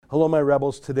Hello, my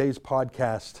rebels. Today's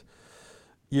podcast,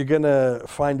 you're going to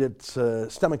find it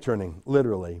stomach turning,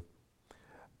 literally.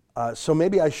 So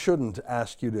maybe I shouldn't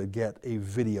ask you to get a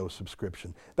video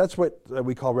subscription. That's what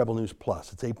we call Rebel News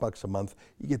Plus. It's $8 a month.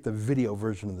 You get the video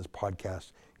version of this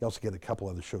podcast. You also get a couple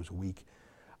other shows a week.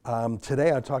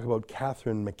 Today I talk about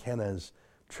Catherine McKenna's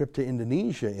trip to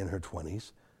Indonesia in her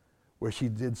 20s, where she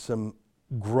did some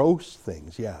gross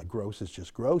things. Yeah, gross is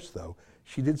just gross, though.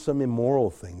 She did some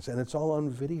immoral things, and it's all on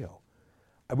video.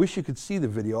 I wish you could see the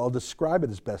video. I'll describe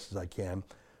it as best as I can,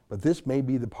 but this may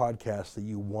be the podcast that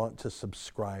you want to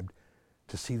subscribe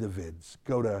to see the vids.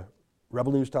 Go to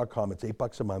rebelnews.com. It's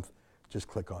 $8 a month. Just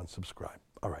click on subscribe.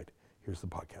 All right, here's the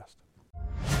podcast.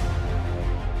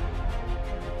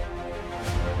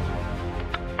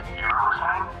 You're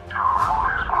listening to a Rebel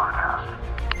News podcast.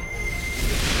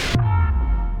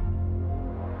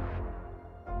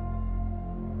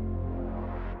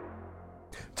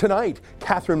 Tonight,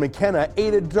 Catherine McKenna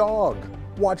ate a dog,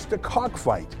 watched a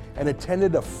cockfight, and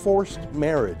attended a forced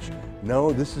marriage.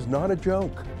 No, this is not a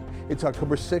joke. It's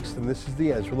October 6th, and this is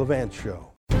the Ezra Levant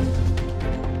Show.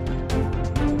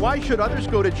 Why should others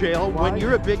go to jail when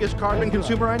you're the biggest carbon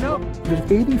consumer I know?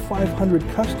 There's 8,500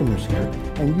 customers here,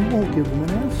 and you won't give them an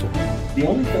answer. The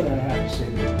only thing I have to say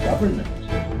to the government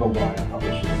about why I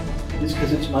publish it is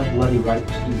because it's my bloody right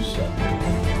to do so.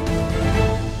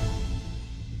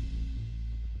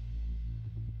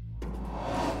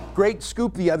 Great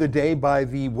scoop the other day by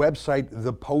the website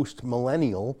The Post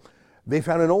Millennial. They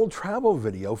found an old travel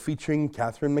video featuring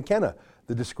Catherine McKenna,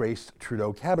 the disgraced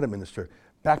Trudeau cabinet minister,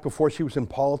 back before she was in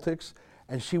politics,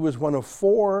 and she was one of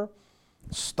 4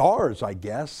 stars, I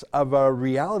guess, of a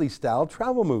reality-style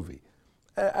travel movie.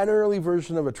 An early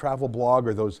version of a travel blog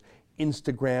or those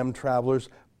Instagram travelers,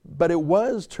 but it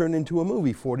was turned into a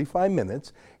movie, 45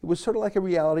 minutes. It was sort of like a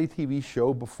reality TV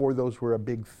show before those were a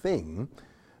big thing.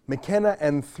 McKenna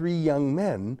and 3 young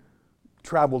men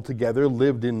traveled together,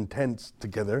 lived in tents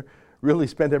together, really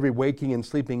spent every waking and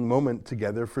sleeping moment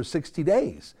together for 60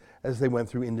 days as they went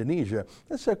through Indonesia.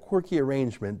 That's a quirky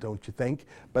arrangement, don't you think?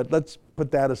 But let's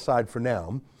put that aside for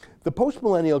now. The Post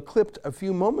Millennial clipped a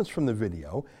few moments from the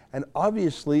video, and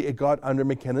obviously it got under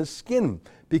McKenna's skin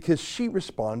because she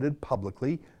responded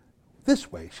publicly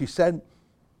this way. She said,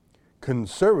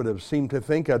 "Conservatives seem to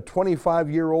think a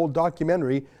 25-year-old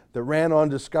documentary that ran on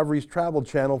Discovery's Travel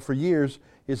Channel for years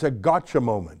is a gotcha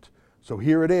moment. So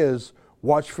here it is,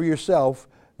 watch for yourself,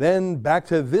 then back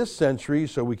to this century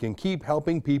so we can keep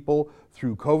helping people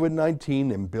through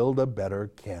COVID-19 and build a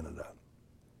better Canada."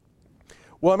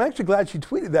 Well, I'm actually glad she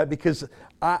tweeted that because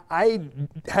I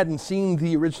hadn't seen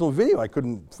the original video. I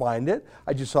couldn't find it.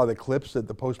 I just saw the clips that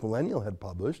the Post Millennial had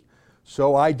published.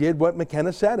 So I did what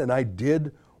McKenna said, and I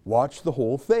did watch the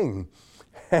whole thing.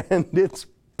 And it's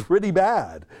pretty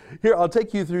bad. Here, I'll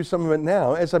take you through some of it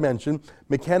now. As I mentioned,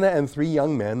 McKenna and 3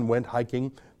 young men went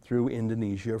hiking through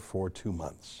Indonesia for 2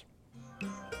 months.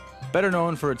 Better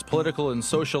known for its political and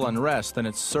social unrest than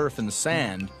its surf and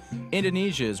sand,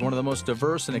 Indonesia is one of the most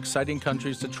diverse and exciting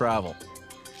countries to travel.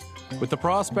 With the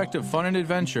prospect of fun and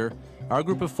adventure, our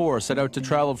group of 4 set out to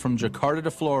travel from Jakarta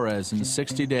to Flores in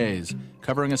 60 days,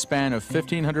 covering a span of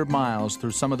 1,500 miles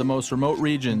through some of the most remote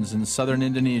regions in southern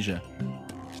Indonesia.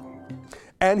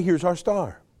 And here's our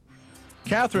star.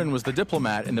 Catherine was the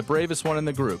diplomat and the bravest one in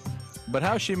the group. But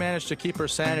how she managed to keep her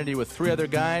sanity with 3 other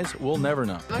guys, we'll never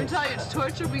know. Let me tell you, it's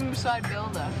torture being beside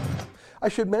Bilda. I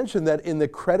should mention that in the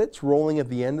credits rolling at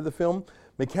the end of the film,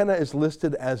 McKenna is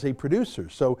listed as a producer,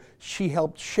 so she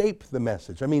helped shape the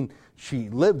message. I mean, she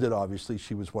lived it, obviously,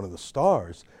 she was one of the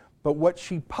stars, but what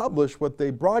she published, what they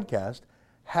broadcast,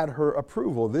 had her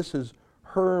approval. This is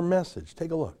her message. Take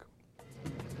a look.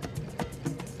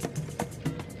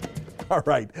 All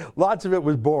right, lots of it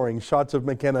was boring. Shots of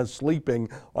McKenna sleeping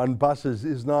on buses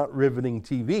is not riveting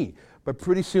TV. But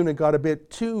pretty soon it got a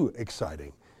bit too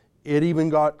exciting. It even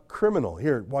got criminal.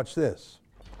 Here, watch this.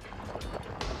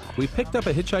 We picked up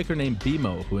a hitchhiker named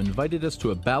Bimo who invited us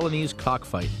to a Balinese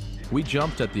cockfight. We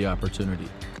jumped at the opportunity.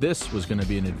 This was going to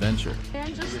be an adventure.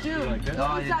 Man, just do. No,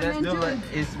 just do like,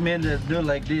 it's meant to do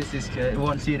like this. You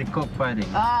won't see the cockfighting.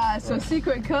 So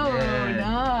secret code.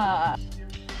 Yeah.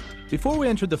 Before we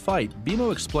entered the fight,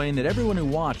 Bimo explained that everyone who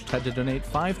watched had to donate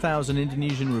 5,000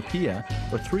 Indonesian rupiah,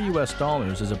 or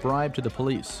 $3 as a bribe to the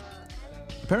police.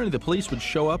 Apparently the police would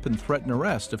show up and threaten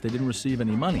arrest if they didn't receive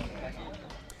any money.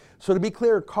 So to be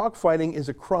clear, cockfighting is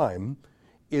a crime.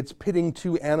 It's pitting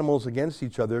 2 animals against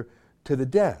each other to the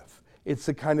death. It's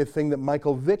the kind of thing that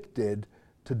Michael Vick did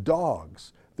to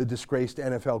dogs, the disgraced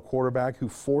NFL quarterback who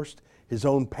forced his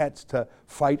own pets to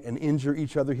fight and injure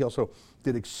each other. He also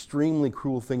did extremely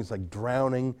cruel things like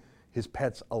drowning his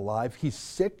pets alive. He's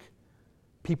sick.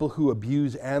 People who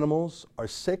abuse animals are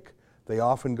sick. They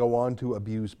often go on to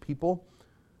abuse people.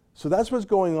 So that's what's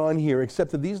going on here,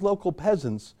 except that these local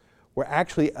peasants were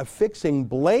actually affixing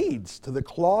blades to the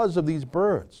claws of these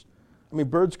birds. I mean,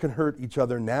 birds can hurt each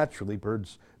other naturally.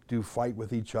 Birds do fight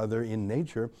with each other in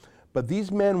nature. But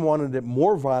these men wanted it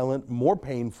more violent, more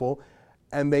painful,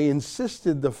 and they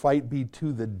insisted the fight be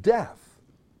to the death.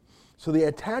 So they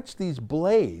attached these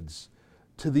blades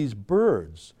to these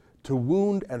birds to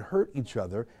wound and hurt each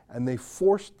other, and they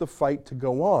forced the fight to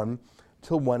go on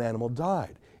till one animal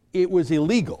died. It was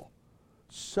illegal.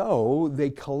 So they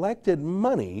collected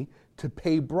money to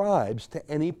pay bribes to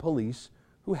any police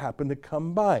who happened to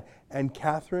come by. And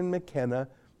Catherine McKenna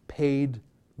paid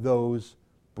those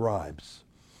bribes.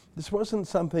 This wasn't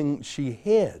something she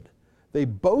hid. They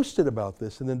boasted about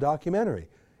this in the documentary.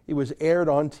 It was aired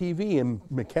on TV, and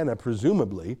McKenna,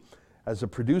 presumably, as a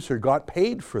producer, got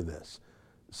paid for this.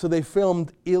 So they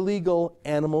filmed illegal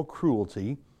animal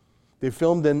cruelty. They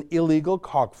filmed an illegal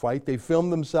cockfight. They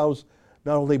filmed themselves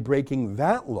not only breaking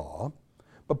that law,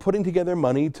 but putting together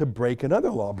money to break another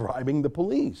law, bribing the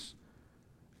police.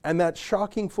 And that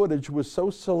shocking footage was so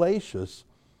salacious,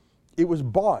 it was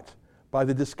bought by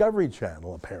the Discovery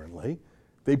Channel, apparently.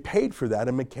 They paid for that,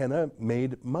 and McKenna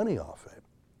made money off it.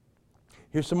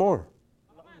 Here's some more.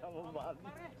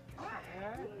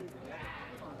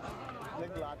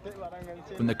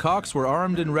 When the cocks were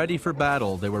armed and ready for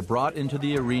battle, they were brought into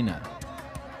the arena.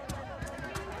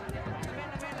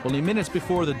 Only minutes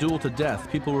before the duel to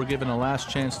death, people were given a last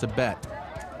chance to bet.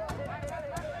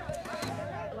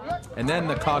 And then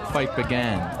the cockfight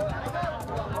began.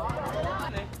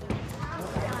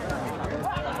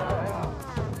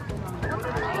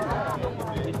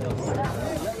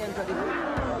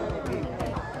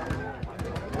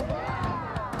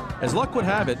 As luck would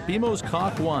have it, BMO's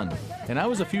cock won, and I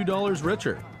was a few dollars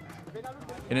richer.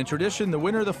 And in tradition, the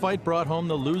winner of the fight brought home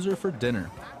the loser for dinner.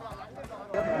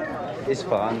 It's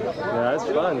fun. Yeah, it's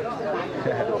fun.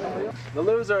 The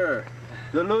loser.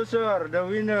 The loser, the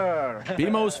winner.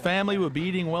 BMO's family would be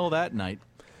eating well that night.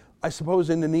 I suppose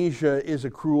Indonesia is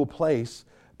a cruel place,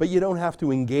 but you don't have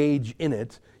to engage in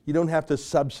it. You don't have to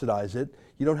subsidize it.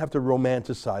 You don't have to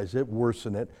romanticize it,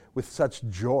 worsen it with such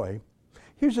joy.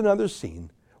 Here's another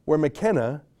scene where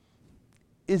McKenna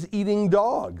is eating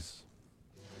dogs.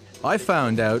 I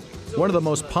found out one of the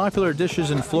most popular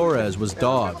dishes in Flores was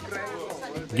dog.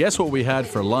 Guess what we had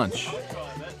for lunch?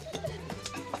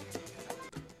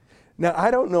 Now,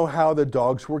 I don't know how the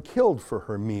dogs were killed for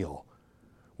her meal.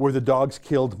 Were the dogs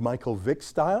killed Michael Vick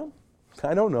style?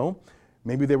 I don't know.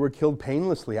 Maybe they were killed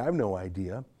painlessly. I have no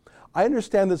idea. I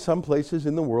understand that some places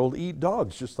in the world eat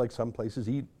dogs, just like some places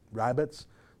eat rabbits,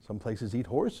 some places eat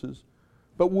horses.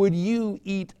 But would you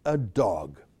eat a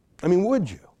dog? I mean, would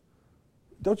you?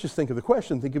 Don't just think of the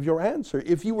question, think of your answer.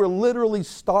 If you were literally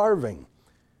starving,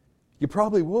 you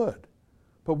probably would.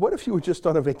 But what if you were just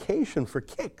on a vacation for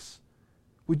kicks?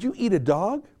 Would you eat a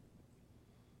dog?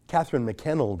 Catherine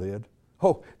McKennell did.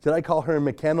 Oh, did I call her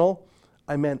McKennell?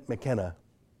 I meant McKenna.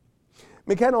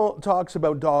 McKennell talks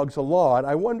about dogs a lot.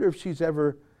 I wonder if she's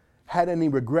ever had any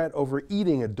regret over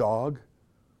eating a dog.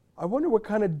 I wonder what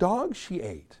kind of dog she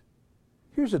ate.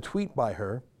 Here's a tweet by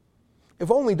her.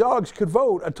 If only dogs could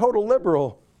vote, a total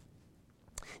liberal.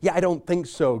 Yeah, I don't think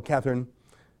so, Catherine.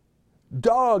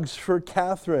 Dogs for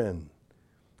Catherine.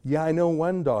 Yeah, I know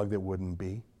one dog that wouldn't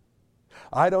be.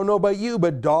 I don't know about you,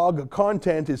 but dog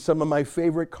content is some of my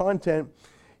favorite content.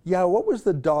 Yeah, what was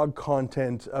the dog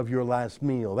content of your last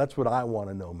meal? That's what I want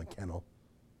to know, McKennell.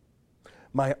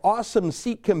 My awesome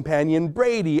seat companion,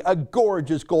 Brady, a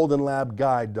gorgeous Golden Lab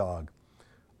guide dog.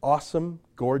 Awesome,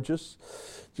 gorgeous.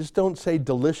 Just don't say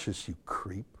delicious, you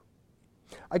creep.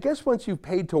 I guess once you've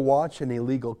paid to watch an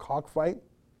illegal cockfight,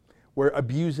 where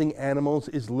abusing animals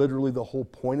is literally the whole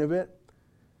point of it,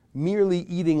 merely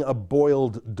eating a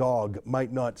boiled dog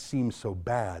might not seem so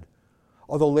bad.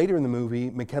 Although later in the movie,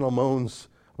 McKennell moans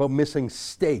about missing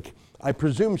steak. I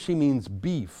presume she means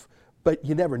beef, but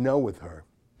you never know with her.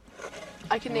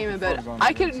 I could name about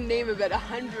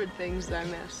 100 things that I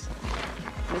miss.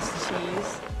 Miss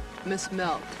cheese, miss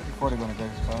milk.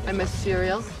 I miss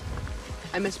cereal.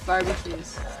 I miss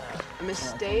barbecues. I miss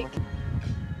steak.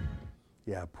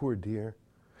 Yeah, poor dear.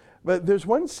 But there's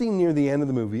one scene near the end of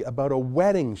the movie about a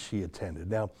wedding she attended.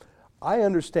 Now, I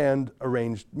understand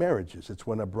arranged marriages. It's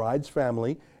when a bride's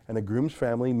family and a groom's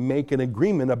family make an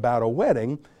agreement about a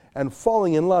wedding, and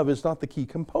falling in love is not the key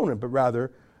component, but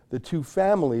rather the two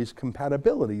families'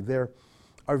 compatibility. There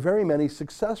are very many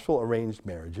successful arranged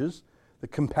marriages. The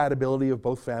compatibility of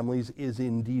both families is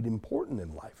indeed important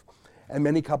in life. And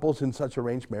many couples in such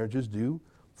arranged marriages do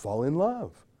fall in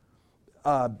love.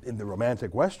 In the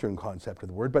romantic Western concept of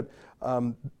the word, but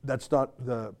that's not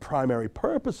the primary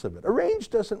purpose of it.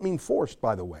 Arranged doesn't mean forced,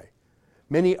 by the way.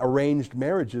 Many arranged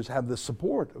marriages have the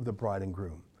support of the bride and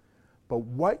groom. But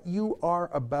what you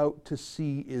are about to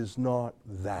see is not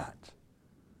that.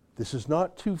 This is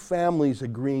not two families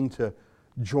agreeing to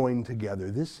join together.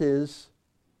 This is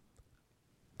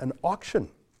an auction.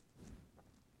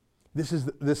 This is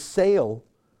the sale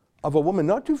of a woman,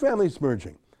 not two families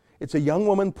merging. It's a young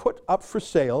woman put up for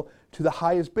sale to the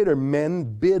highest bidder. Men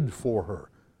bid for her.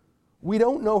 We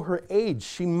don't know her age.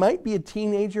 She might be a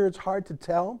teenager. It's hard to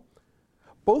tell.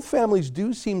 Both families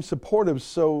do seem supportive,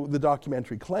 so the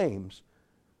documentary claims.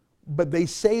 But they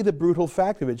say the brutal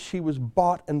fact of it, she was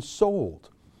bought and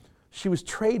sold. She was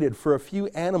traded for a few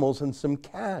animals and some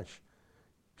cash.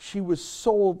 She was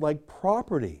sold like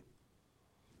property.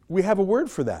 We have a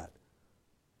word for that.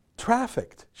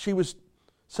 Trafficked. She was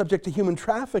subject to human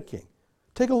trafficking.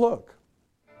 Take a look.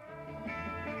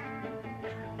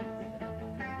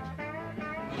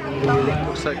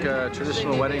 Looks like a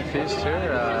traditional wedding feast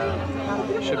here.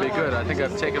 Should be good. I think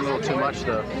I've taken a little too much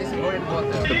though.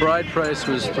 The bride price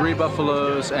was 3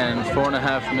 buffaloes and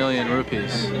 4.5 million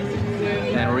rupees.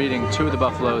 And we're eating 2 of the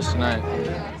buffaloes tonight.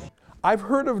 I've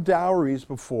heard of dowries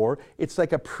before. It's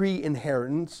like a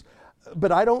pre-inheritance,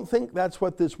 but I don't think that's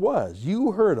what this was.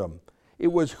 You heard them.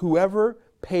 It was whoever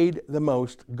paid the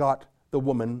most got the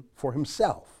woman for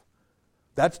himself.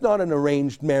 That's not an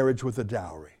arranged marriage with a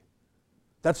dowry.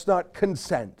 That's not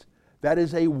consent. That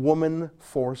is a woman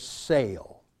for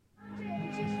sale.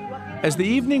 As the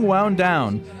evening wound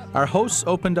down, our hosts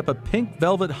opened up a pink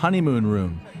velvet honeymoon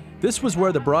room. This was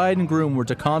where the bride and groom were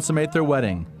to consummate their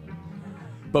wedding.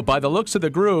 But by the looks of the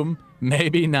groom,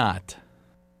 maybe not.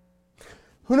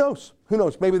 Who knows? Who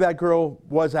knows? Maybe that girl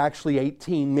was actually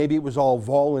 18. Maybe it was all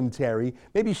voluntary.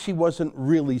 Maybe she wasn't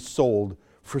really sold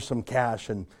for some cash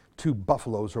and 2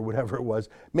 buffaloes or whatever it was.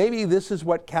 Maybe this is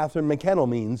what Catherine McKenna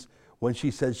means when she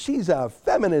says she's a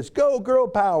feminist. Go girl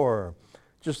power.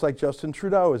 Just like Justin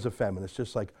Trudeau is a feminist.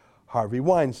 Just like Harvey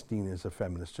Weinstein is a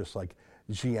feminist. Just like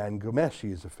Jian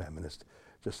Ghomeshi is a feminist.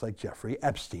 Just like Jeffrey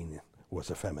Epstein was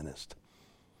a feminist.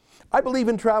 I believe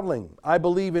in traveling. I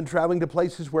believe in traveling to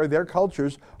places where their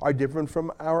cultures are different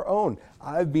from our own.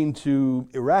 I've been to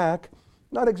Iraq,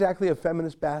 not exactly a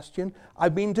feminist bastion.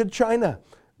 I've been to China,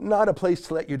 not a place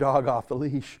to let your dog off the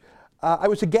leash. I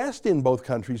was a guest in both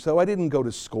countries, so I didn't go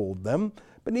to scold them,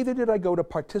 but neither did I go to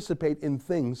participate in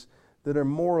things that are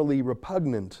morally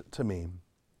repugnant to me.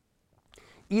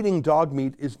 Eating dog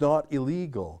meat is not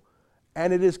illegal,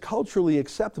 and it is culturally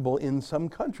acceptable in some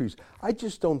countries. I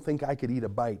just don't think I could eat a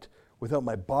bite without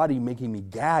my body making me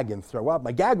gag and throw up.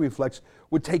 My gag reflex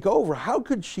would take over. How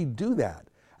could she do that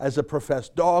as a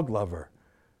professed dog lover?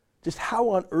 Just how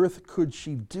on earth could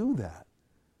she do that?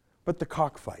 But the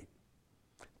cockfight,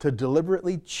 to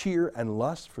deliberately cheer and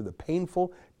lust for the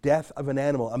painful death of an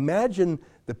animal. Imagine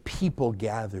the people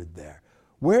gathered there.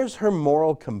 Where's her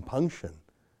moral compunction?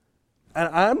 And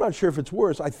I'm not sure if it's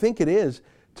worse. I think it is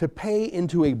to pay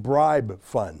into a bribe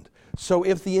fund. So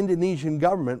if the Indonesian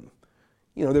government,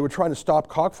 they were trying to stop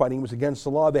cockfighting, it was against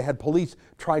the law. They had police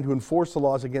trying to enforce the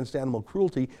laws against animal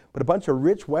cruelty, but a bunch of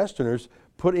rich Westerners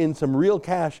put in some real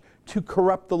cash to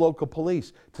corrupt the local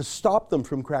police, to stop them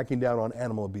from cracking down on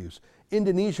animal abuse.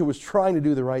 Indonesia was trying to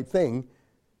do the right thing.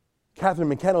 Catherine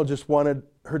McKenna just wanted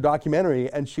her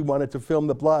documentary, and she wanted to film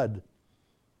the blood.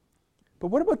 But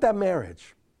what about that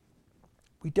marriage?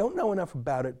 We don't know enough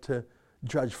about it to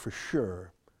judge for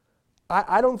sure.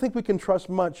 I don't think we can trust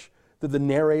much that the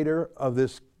narrator of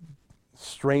this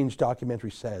strange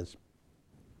documentary says.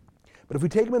 But if we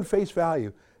take him in face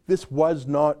value, this was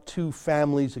not 2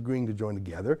 families agreeing to join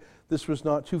together. This was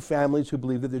not 2 families who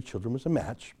believed that their children was a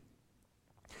match,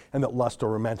 and that lust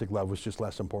or romantic love was just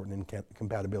less important in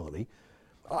compatibility.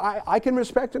 I can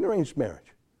respect an arranged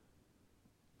marriage.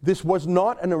 This was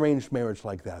not an arranged marriage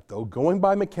like that, though. Going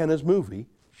by McKenna's movie,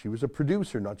 she was a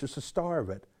producer, not just a star of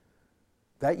it.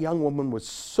 That young woman was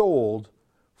sold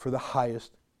for the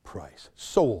highest price.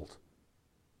 Sold.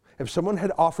 If someone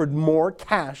had offered more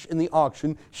cash in the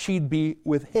auction, she'd be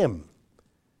with him.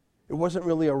 It wasn't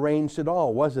really arranged at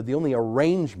all, was it? The only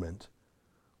arrangement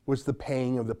was the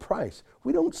paying of the price.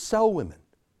 We don't sell women.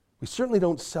 We certainly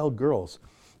don't sell girls.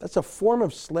 That's a form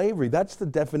of slavery. That's the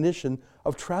definition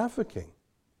of trafficking.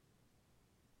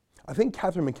 I think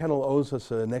Catherine McKenna owes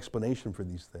us an explanation for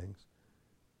these things.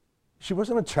 She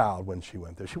wasn't a child when she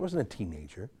went there. She wasn't a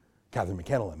teenager. Catherine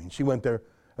McKenna, I mean. She went there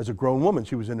as a grown woman.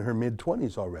 She was in her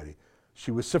mid-20s already.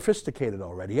 She was sophisticated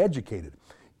already, educated.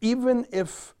 Even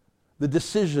if The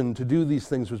decision to do these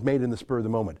things was made in the spur of the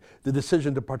moment. The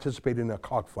decision to participate in a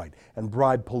cockfight and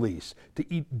bribe police, to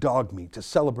eat dog meat, to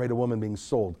celebrate a woman being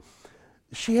sold.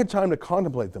 She had time to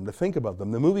contemplate them, to think about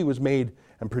them. The movie was made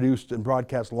and produced and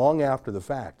broadcast long after the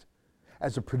fact.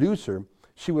 As a producer,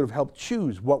 she would have helped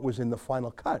choose what was in the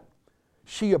final cut.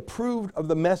 She approved of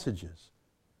the messages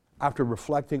after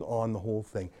reflecting on the whole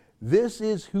thing. This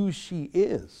is who she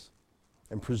is,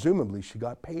 and presumably she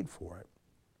got paid for it.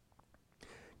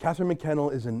 Catherine McKenna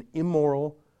is an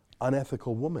immoral,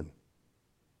 unethical woman.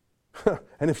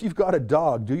 And if you've got a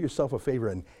dog, do yourself a favor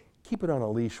and keep it on a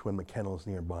leash when McKenna is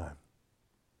nearby.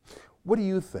 What do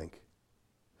you think?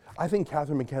 I think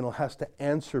Catherine McKenna has to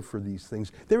answer for these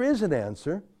things. There is an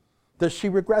answer. Does she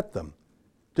regret them?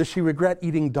 Does she regret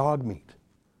eating dog meat?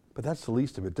 But that's the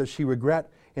least of it. Does she regret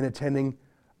in attending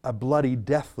a bloody,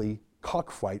 deathly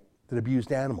cockfight that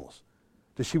abused animals?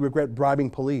 Does she regret bribing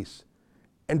police?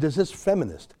 And does this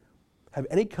feminist have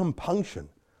any compunction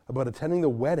about attending the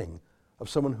wedding of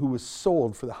someone who was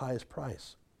sold for the highest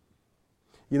price?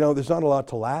 You know, there's not a lot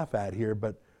to laugh at here,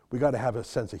 but we got to have a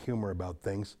sense of humor about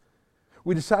things.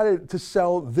 We decided to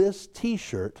sell this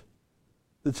t-shirt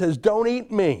that says, "Don't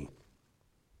eat me."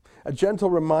 A gentle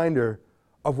reminder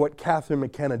of what Catherine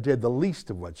McKenna did, the least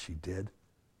of what she did.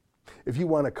 If you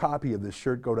want a copy of this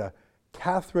shirt, go to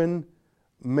Catherine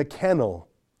McKennel,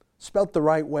 spelt the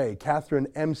right way, Catherine,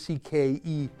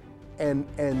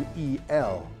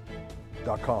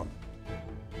 McKennel.com.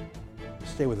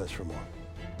 Stay with us for more.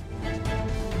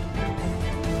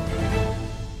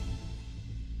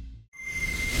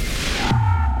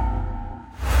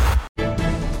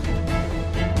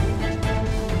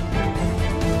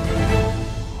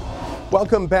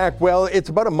 Welcome back. Well, it's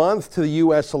about a month to the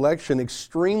U.S. election.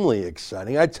 Extremely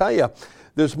exciting. I tell you,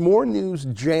 there's more news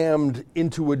jammed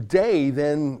into a day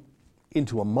than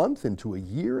into a month, into a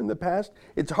year in the past.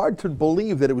 It's hard to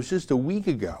believe that it was just a week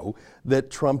ago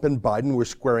that Trump and Biden were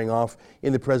squaring off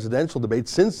in the presidential debate.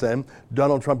 Since then,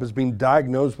 Donald Trump has been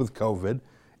diagnosed with COVID,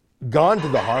 gone to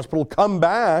the hospital, come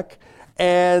back,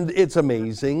 and it's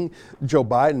amazing. Joe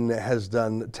Biden has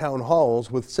done town halls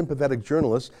with sympathetic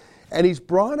journalists, and he's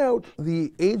brought out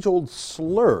the age-old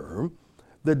slur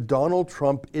that Donald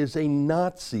Trump is a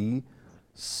Nazi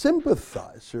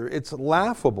sympathizer. It's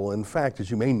laughable. In fact, as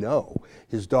you may know,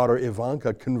 his daughter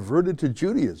Ivanka converted to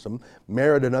Judaism,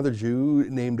 married another Jew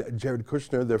named Jared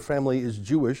Kushner. Their family is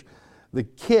Jewish. The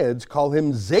kids call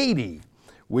him Zaidi,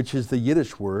 which is the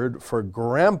Yiddish word for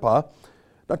grandpa.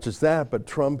 Not just that, but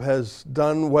Trump has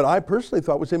done what I personally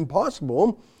thought was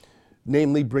impossible,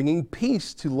 namely bringing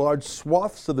peace to large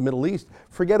swaths of the Middle East.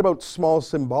 Forget about small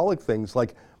symbolic things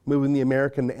like moving the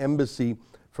American embassy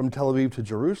from Tel Aviv to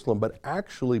Jerusalem, but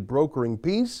actually brokering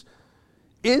peace.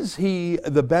 Is he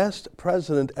the best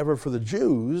president ever for the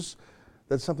Jews?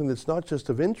 That's something that's not just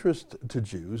of interest to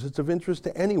Jews, it's of interest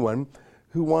to anyone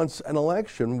who wants an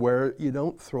election where you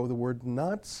don't throw the word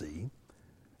Nazi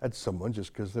at someone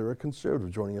just because they're a conservative.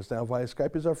 Joining us now via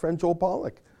Skype is our friend Joel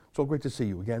Pollack. Joel, great to see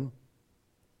you again.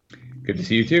 Good to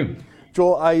see you too.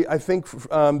 Joel, I think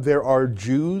there are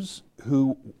Jews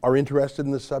who are interested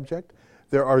in this subject.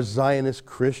 There are Zionist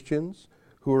Christians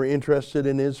who are interested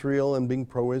in Israel and being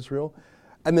pro-Israel.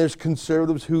 And there's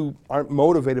conservatives who aren't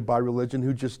motivated by religion,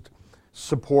 who just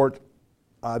support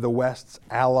the West's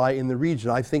ally in the region.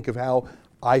 I think of how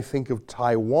I think of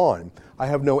Taiwan. I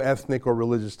have no ethnic or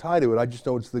religious tie to it. I just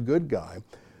know it's the good guy.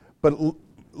 But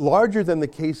larger than the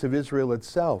case of Israel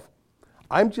itself,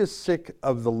 I'm just sick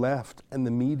of the left and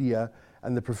the media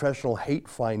and the professional hate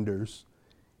finders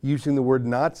using the word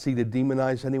Nazi to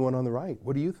demonize anyone on the right.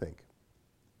 What do you think?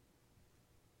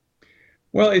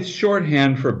 Well, it's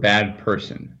shorthand for bad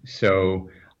person.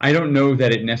 So I don't know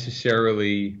that it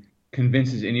necessarily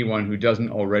convinces anyone who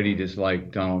doesn't already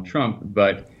dislike Donald Trump,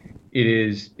 but it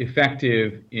is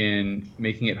effective in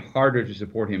making it harder to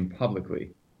support him publicly,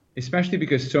 especially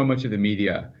because so much of the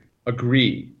media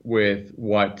agree with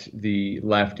what the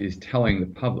left is telling the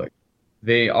public.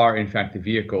 They are, in fact, the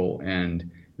vehicle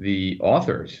and the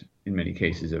authors, in many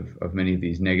cases, of many of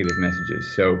these negative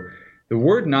messages. So the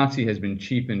word Nazi has been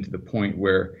cheapened to the point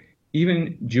where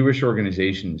even Jewish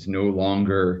organizations no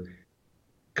longer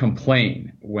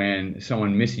complain when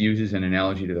someone misuses an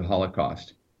analogy to the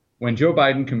Holocaust. When Joe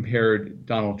Biden compared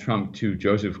Donald Trump to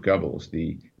Joseph Goebbels,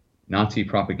 the Nazi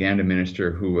propaganda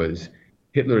minister who was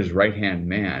Hitler's right-hand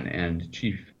man and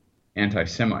chief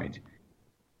anti-Semite,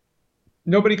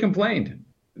 nobody complained.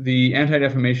 The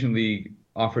Anti-Defamation League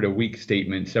offered a weak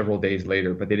statement several days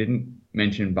later, but they didn't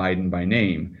mention Biden by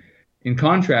name. In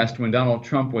contrast, when Donald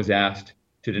Trump was asked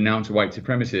to denounce white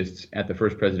supremacists at the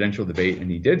first presidential debate,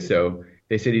 and he did so,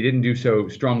 they said he didn't do so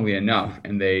strongly enough,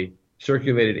 and they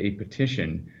circulated a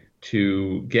petition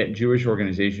to get Jewish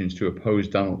organizations to oppose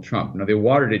Donald Trump. Now, they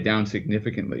watered it down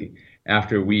significantly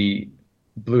after we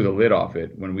blew the lid off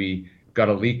it, when we got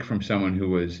a leak from someone who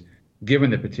was given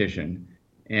the petition,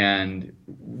 and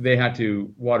they had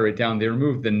to water it down. They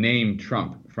removed the name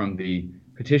Trump from the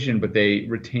petition, but they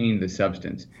retained the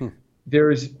substance.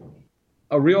 There's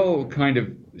a real kind of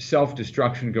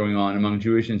self-destruction going on among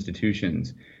Jewish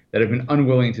institutions that have been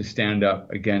unwilling to stand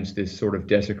up against this sort of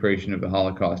desecration of the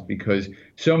Holocaust, because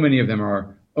so many of them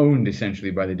are owned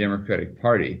essentially by the Democratic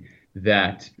Party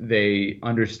that they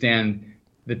understand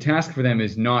the task for them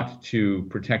is not to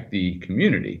protect the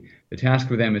community. The task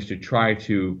for them is to try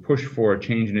to push for a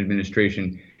change in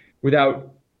administration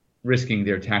without risking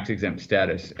their tax-exempt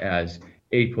status as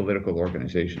apolitical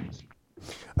organizations.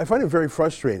 I find it very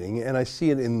frustrating, and I see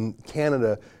it in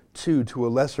Canada too, to a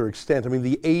lesser extent. I mean,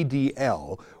 the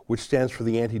ADL, which stands for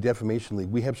the Anti-Defamation League,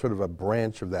 we have sort of a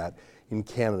branch of that in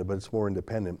Canada, but it's more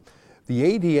independent.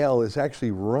 The ADL is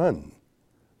actually run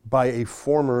by a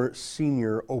former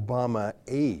senior Obama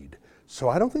aide. So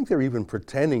I don't think they're even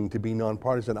pretending to be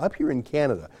nonpartisan. Up here in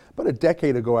Canada, about a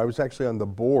decade ago, I was actually on the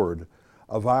board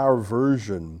of our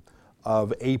version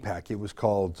of AIPAC. It was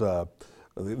called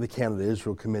the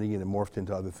Canada-Israel Committee, and it morphed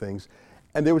into other things.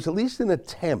 And there was at least an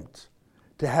attempt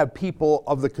to have people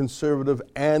of the conservative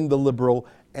and the liberal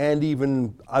and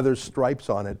even other stripes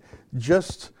on it,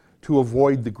 just to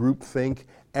avoid the groupthink,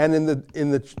 and in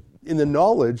the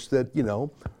knowledge that, you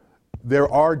know, there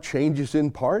are changes in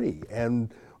party,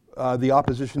 and the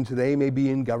opposition today may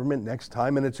be in government next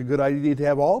time, and it's a good idea to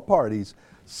have all parties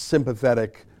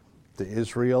sympathetic to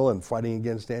Israel and fighting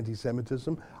against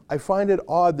anti-Semitism. I find it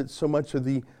odd that so much of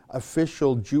the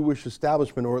official Jewish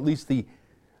establishment, or at least the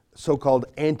so-called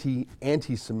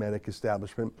anti-Semitic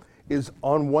establishment, is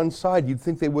on one side. You'd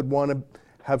think they would want to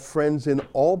have friends in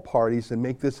all parties and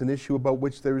make this an issue about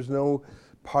which there is no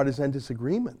partisan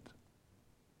disagreement.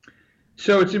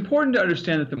 So it's important to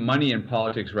understand that the money in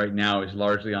politics right now is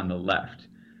largely on the left.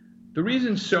 The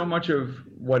reason so much of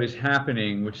what is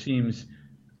happening, which seems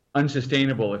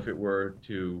unsustainable if it were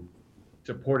to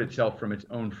support itself from its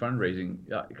own fundraising,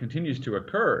 continues to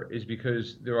occur, is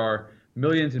because there are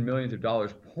millions and millions of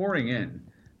dollars pouring in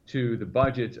to the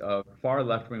budgets of far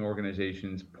left-wing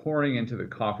organizations, pouring into the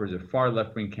coffers of far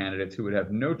left-wing candidates who would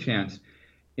have no chance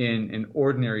in an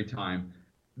ordinary time.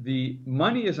 The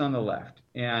money is on the left,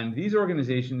 and these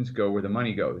organizations go where the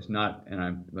money goes. Not,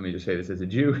 and let me just say this as a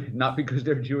Jew, not because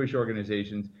they're Jewish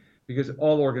organizations, because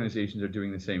all organizations are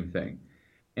doing the same thing.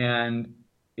 And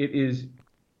it is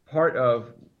part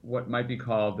of what might be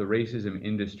called the racism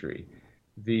industry.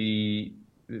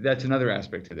 That's another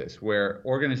aspect to this, where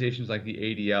organizations like the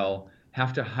ADL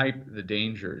have to hype the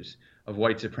dangers of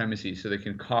white supremacy so they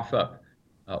can cough up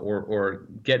or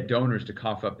get donors to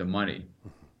cough up the money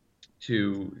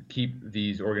to keep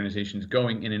these organizations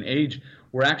going in an age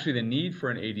where actually the need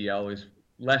for an ADL is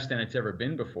less than it's ever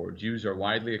been before. Jews are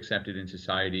widely accepted in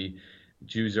society.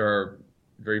 Jews are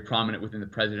very prominent within the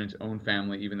president's own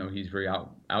family, even though he's very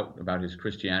out about his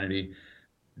Christianity.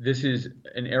 This is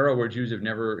an era where Jews have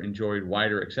never enjoyed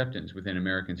wider acceptance within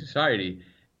American society.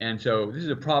 And so this is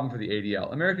a problem for the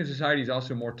ADL. American society is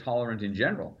also more tolerant in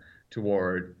general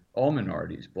toward all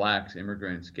minorities, blacks,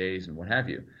 immigrants, gays, and what have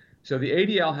you. So the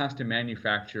ADL has to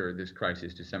manufacture this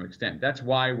crisis to some extent. That's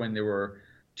why when there were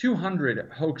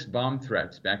 200 hoax bomb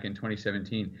threats back in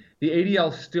 2017, the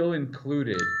ADL still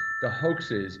included the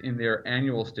hoaxes in their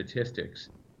annual statistics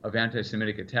of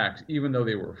anti-Semitic attacks, even though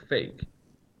they were fake.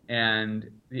 And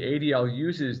the ADL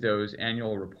uses those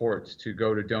annual reports to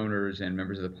go to donors and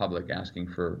members of the public asking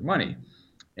for money.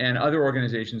 And other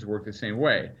organizations work the same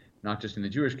way, not just in the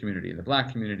Jewish community, in the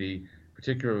black community,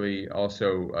 particularly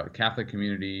also Catholic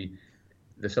community.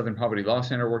 The Southern Poverty Law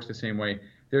Center works the same way.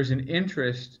 There's an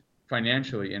interest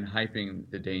financially in hyping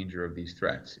the danger of these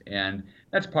threats. And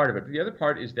that's part of it. But the other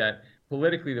part is that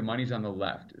politically the money's on the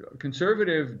left.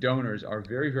 Conservative donors are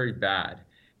very, very bad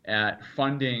at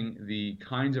funding the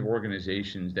kinds of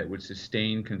organizations that would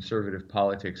sustain conservative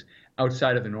politics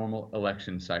outside of the normal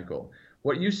election cycle.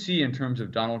 What you see in terms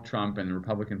of Donald Trump and the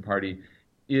Republican Party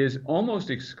is almost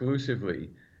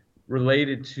exclusively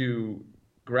related to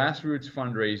grassroots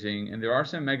fundraising, and there are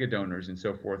some mega donors and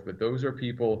so forth, but those are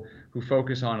people who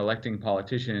focus on electing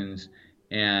politicians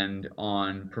and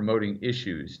on promoting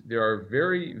issues. There are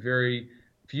very, very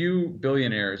few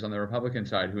billionaires on the Republican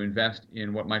side who invest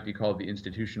in what might be called the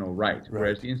institutional right,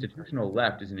 whereas the institutional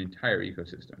left is an entire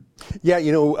ecosystem. Yeah,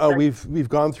 you know, we've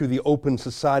gone through the Open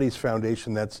Societies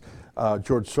Foundation. That's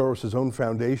George Soros' own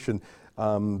foundation.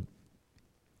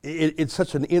 It's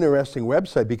such an interesting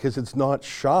website because it's not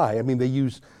shy. I mean, they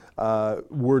use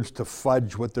words to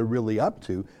fudge what they're really up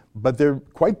to, but they're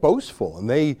quite boastful. And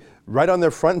they, right on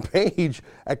their front page,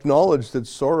 acknowledge that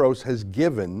Soros has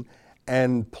given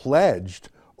and pledged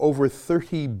over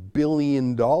 $30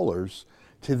 billion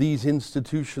to these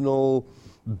institutional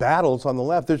battles on the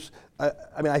left. There's,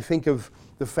 I think of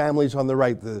the families on the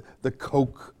right, the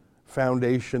Koch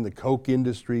Foundation, the Koch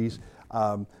Industries,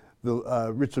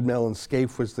 Richard Mellon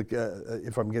Scaife was the,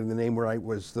 if I'm getting the name right,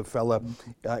 was the fella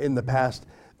in the past.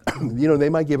 They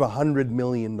might give $100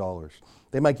 million.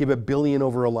 They might give $1 billion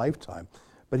over a lifetime.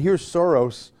 But here's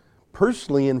Soros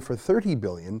personally in for $30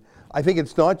 billion. I think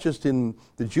it's not just in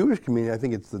the Jewish community, I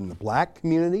think it's in the black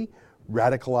community,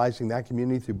 radicalizing that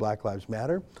community through Black Lives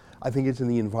Matter. I think it's in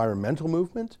the environmental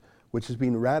movement, which is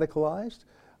being radicalized.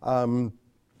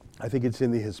 I think it's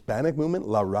in the Hispanic movement,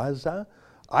 La Raza.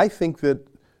 I think that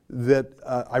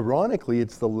ironically,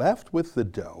 it's the left with the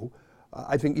dough.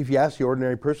 I think if you ask the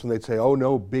ordinary person, they'd say, oh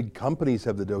no, big companies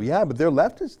have the dough. Yeah, but they're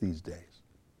leftists these days.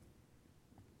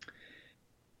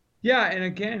 Yeah, and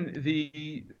again,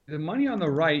 the money on the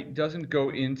right doesn't go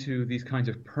into these kinds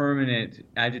of permanent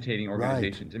agitating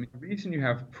organizations. Right. I mean, the reason you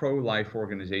have pro-life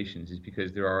organizations is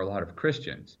because there are a lot of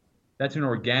Christians. That's an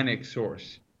organic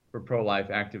source for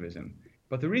pro-life activism.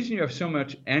 But the reason you have so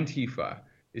much Antifa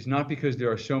is not because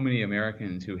there are so many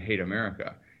Americans who hate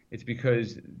America. It's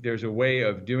because there's a way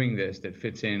of doing this that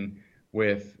fits in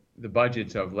with the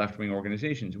budgets of left-wing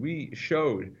organizations. We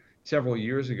showed several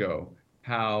years ago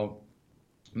how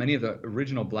many of the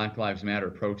original Black Lives Matter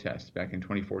protests back in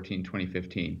 2014,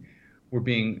 2015 were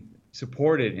being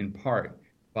supported in part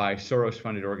by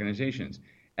Soros-funded organizations.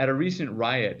 At a recent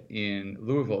riot in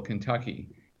Louisville, Kentucky,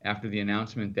 after the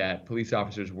announcement that police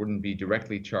officers wouldn't be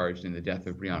directly charged in the death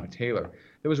of Breonna Taylor,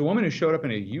 there was a woman who showed up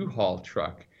in a U-Haul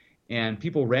truck, and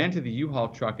people ran to the U-Haul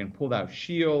truck and pulled out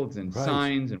shields and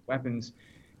signs and weapons.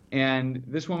 And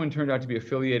this woman turned out to be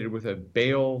affiliated with a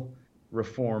bail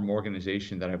reform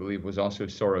organization that I believe was also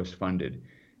Soros funded.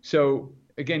 So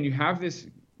again, you have this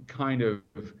kind of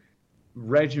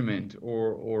regiment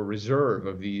or reserve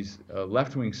of these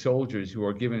left-wing soldiers who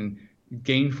are given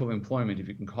gainful employment, if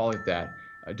you can call it that,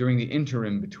 during the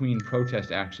interim between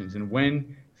protest actions. And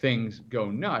when things go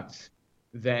nuts,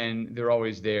 then they're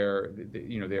always there.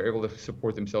 They're able to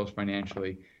support themselves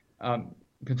financially.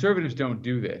 Conservatives don't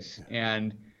do this.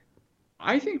 And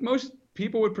I think most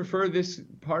people would prefer this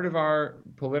part of our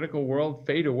political world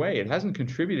fade away. It hasn't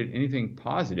contributed anything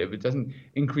positive. It doesn't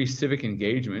increase civic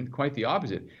engagement, quite the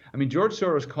opposite. I mean, George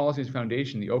Soros calls his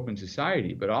foundation the Open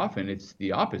Society, but often it's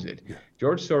the opposite. Yeah.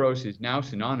 George Soros is now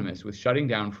synonymous with shutting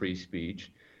down free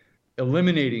speech,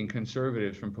 eliminating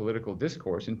conservatives from political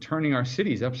discourse, and turning our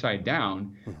cities upside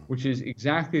down, which is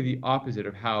exactly the opposite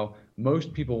of how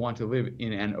most people want to live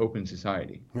in an open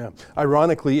society. Yeah.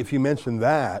 Ironically, if you mention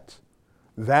that,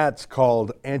 that's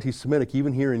called anti-Semitic.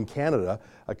 Even here in Canada,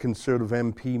 a Conservative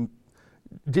MP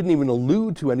didn't even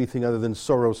allude to anything other than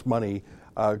Soros money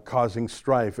causing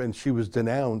strife, and she was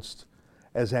denounced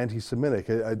as anti-Semitic.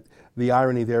 The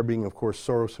irony there being, of course,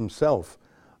 Soros himself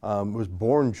was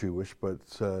born Jewish, but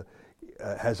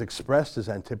has expressed his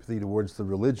antipathy towards the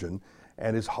religion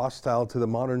and is hostile to the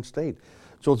modern state.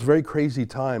 So it's very crazy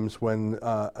times when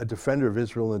a defender of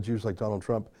Israel and the Jews like Donald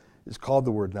Trump is called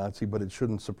the word Nazi, but it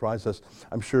shouldn't surprise us.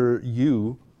 I'm sure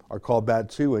you are called that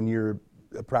too, and you're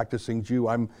a practicing Jew.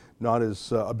 I'm not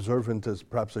as observant as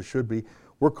perhaps I should be.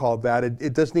 We're called that.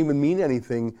 It doesn't even mean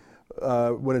anything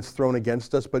when it's thrown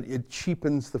against us, but it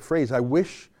cheapens the phrase. I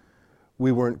wish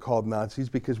we weren't called Nazis,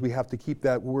 because we have to keep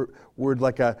that word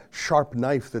like a sharp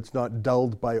knife that's not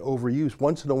dulled by overuse.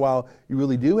 Once in a while, you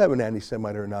really do have an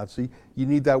anti-Semite or a Nazi. You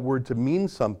need that word to mean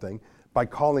something. By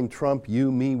calling Trump,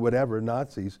 you, me, whatever,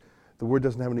 Nazis, the word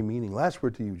doesn't have any meaning. Last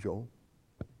word to you, Joel.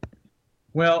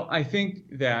 Well, I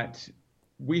think that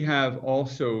we have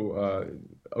also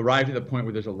arrived at the point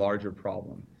where there's a larger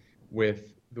problem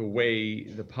with the way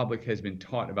the public has been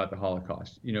taught about the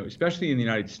Holocaust. Especially in the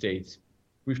United States,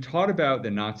 we've taught about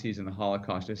the Nazis and the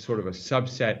Holocaust as sort of a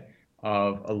subset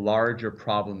of a larger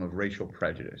problem of racial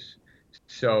prejudice.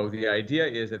 So the idea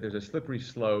is that there's a slippery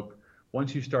slope.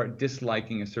 Once you start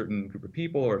disliking a certain group of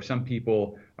people, or if some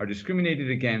people are discriminated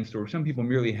against, or some people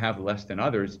merely have less than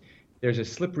others, there's a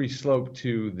slippery slope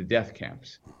to the death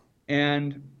camps.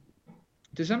 And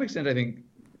to some extent, I think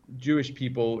Jewish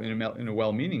people, in a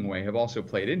well-meaning way, have also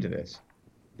played into this.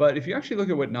 But if you actually look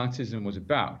at what Nazism was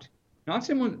about,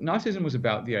 Nazism was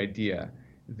about the idea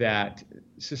that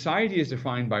society is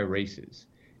defined by races,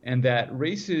 and that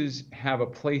races have a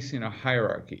place in a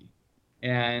hierarchy,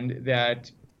 and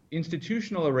that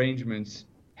institutional arrangements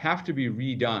have to be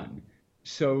redone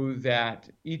so that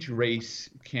each race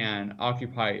can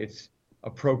occupy its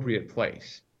appropriate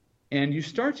place. And you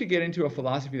start to get into a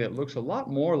philosophy that looks a lot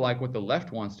more like what the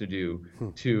left wants to do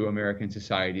to American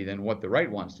society than what the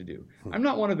right wants to do. I'm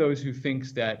not one of those who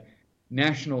thinks that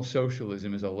National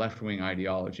Socialism is a left-wing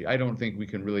ideology. I don't think we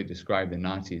can really describe the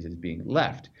Nazis as being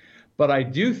left. But I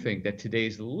do think that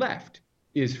today's left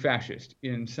is fascist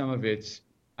in some of its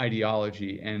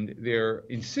ideology, and their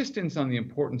insistence on the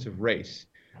importance of race,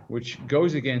 which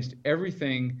goes against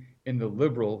everything in the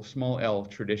liberal small L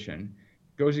tradition,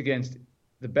 goes against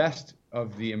the best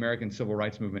of the American civil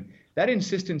rights movement. That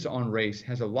insistence on race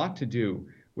has a lot to do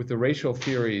with the racial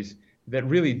theories that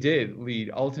really did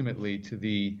lead ultimately to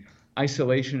the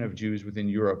isolation of Jews within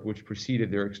Europe, which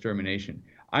preceded their extermination.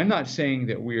 I'm not saying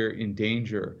that we're in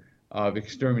danger of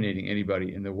exterminating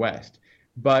anybody in the West,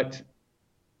 but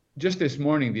just this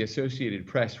morning, the Associated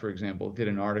Press, for example, did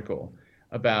an article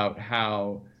about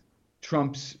how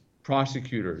Trump's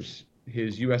prosecutors,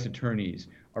 his U.S. attorneys,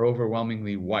 are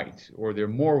overwhelmingly white, or they're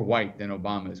more white than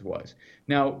Obama's was.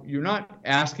 Now, you're not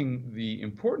asking the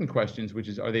important questions, which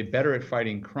is, are they better at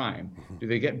fighting crime? Do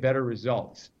they get better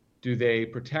results? Do they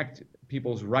protect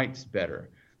people's rights better?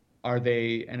 Are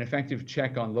they an effective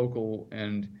check on local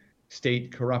and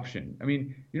state corruption? I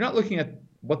mean, you're not looking at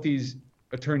what these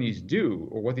attorneys do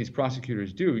or what these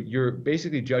prosecutors do. You're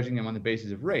basically judging them on the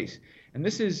basis of race. And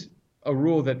this is a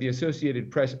rule that the Associated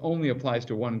Press only applies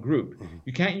to one group.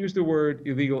 You can't use the word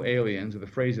illegal aliens or the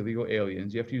phrase illegal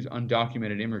aliens. You have to use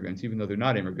undocumented immigrants, even though they're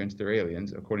not immigrants, they're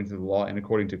aliens, according to the law and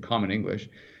according to common English.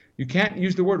 You can't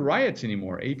use the word riots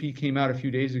anymore. AP came out a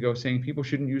few days ago saying people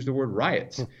shouldn't use the word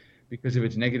riots because of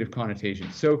its negative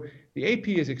connotations. So the AP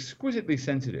is exquisitely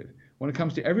sensitive when it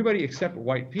comes to everybody except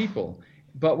white people.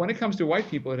 But when it comes to white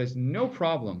people, it has no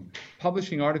problem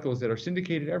publishing articles that are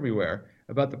syndicated everywhere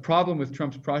about the problem with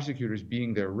Trump's prosecutors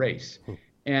being their race.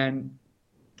 And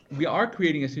we are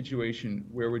creating a situation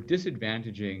where we're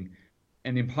disadvantaging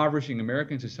and impoverishing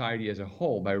American society as a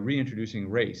whole by reintroducing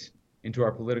race into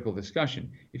our political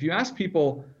discussion. If you ask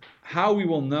people how we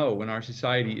will know when our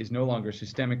society is no longer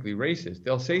systemically racist,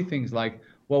 they'll say things like,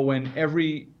 well, when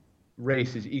every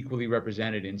race is equally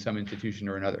represented in some institution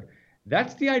or another.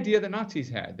 That's the idea the Nazis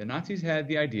had. The Nazis had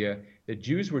the idea that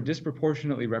Jews were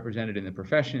disproportionately represented in the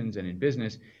professions and in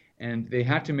business, and they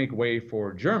had to make way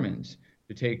for Germans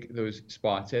to take those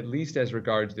spots, at least as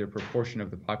regards their proportion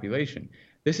of the population.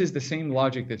 This is the same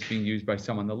logic that's being used by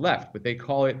some on the left, but they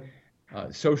call it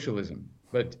socialism.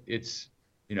 But it's,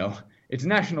 it's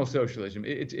National Socialism.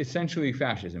 It's essentially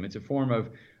fascism. It's a form of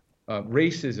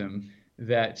racism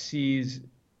that sees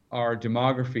our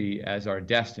demography as our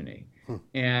destiny.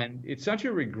 And it's such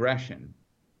a regression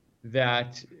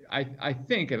that I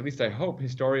think, at least I hope,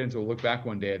 historians will look back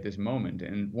one day at this moment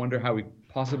and wonder how we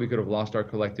possibly could have lost our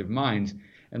collective minds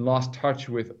and lost touch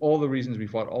with all the reasons we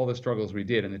fought, all the struggles we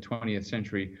did in the 20th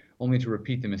century, only to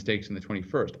repeat the mistakes in the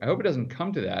 21st. I hope it doesn't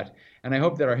come to that, and I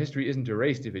hope that our history isn't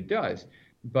erased if it does.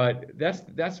 But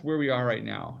that's where we are right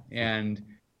now. And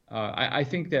I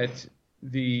think that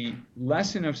the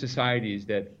lesson of societies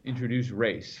that introduce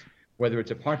race, whether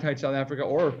it's apartheid South Africa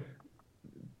or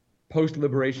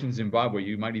post-liberation Zimbabwe,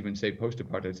 you might even say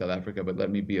post-apartheid South Africa, but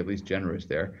let me be at least generous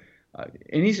there.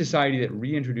 Any society that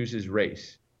reintroduces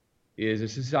race is a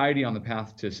society on the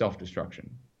path to self-destruction.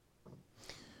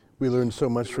 We learn so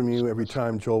much from you every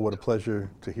time, Joel. What a pleasure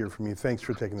to hear from you. Thanks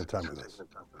for taking the time with us.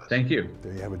 Thank you.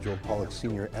 There you have it, Joel Pollak,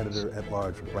 Senior Editor at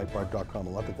Large at Breitbart.com. A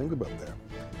lot to think about there.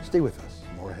 Stay with us.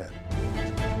 More ahead.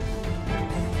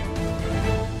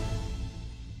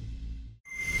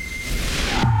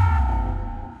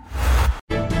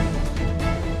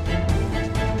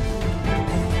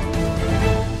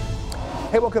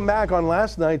 Hey, welcome back. On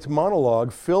last night's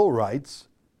monologue, Phil writes,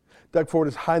 Doug Ford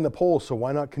is high in the polls, so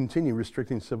why not continue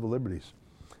restricting civil liberties?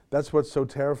 That's what's so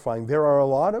terrifying. There are a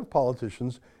lot of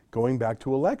politicians going back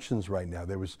to elections right now.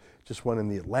 There was just one in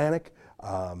the Atlantic.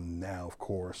 Now, of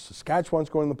course, Saskatchewan's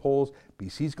going to the polls,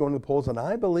 BC's going to the polls, and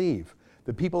I believe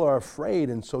that people are afraid,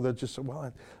 and so they're just,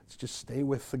 well, let's just stay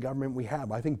with the government we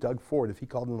have. I think Doug Ford, if he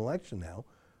called an election now,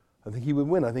 I think he would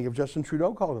win. I think if Justin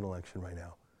Trudeau called an election right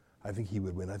now, I think he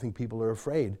would win. I think people are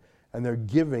afraid, and they're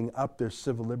giving up their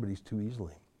civil liberties too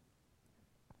easily.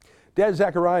 Dad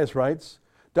Zacharias writes,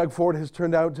 Doug Ford has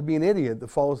turned out to be an idiot that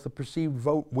follows the perceived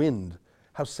vote wind.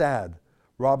 How sad.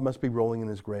 Rob must be rolling in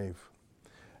his grave.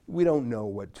 We don't know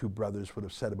what two brothers would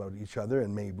have said about each other,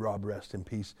 and may Rob rest in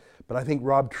peace. But I think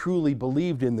Rob truly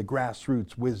believed in the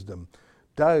grassroots wisdom.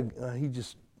 Doug,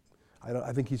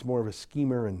 I think he's more of a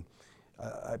schemer, and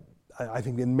I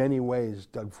think in many ways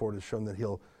Doug Ford has shown that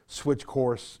he'll switch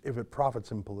course if it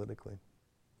profits him politically.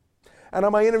 And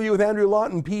on my interview with Andrew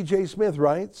Lawton, P.J. Smith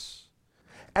writes,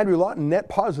 Andrew Lawton, net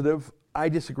positive I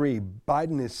disagree.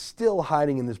 Biden is still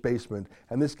hiding in this basement,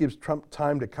 and this gives Trump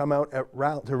time to come out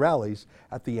to rallies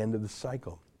at the end of the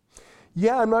cycle.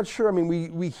 Yeah, I'm not sure. I mean,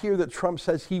 we hear that Trump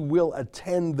says he will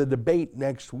attend the debate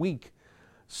next week.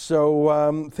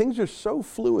 So things are so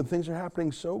fluid, things are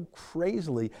happening so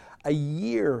crazily. A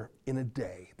year in a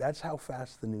day. That's how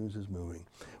fast the news is moving.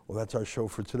 Well, that's our show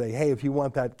for today. Hey, if you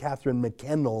want that Catherine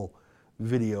McKennell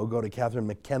video, go to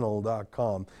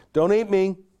catherinemckennell.com. Donate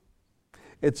me.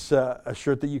 It's a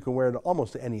shirt that you can wear to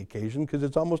almost any occasion because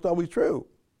it's almost always true.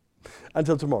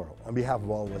 Until tomorrow, on behalf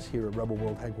of all of us here at Rebel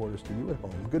World Headquarters to you at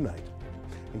home, good night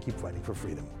and keep fighting for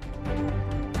freedom.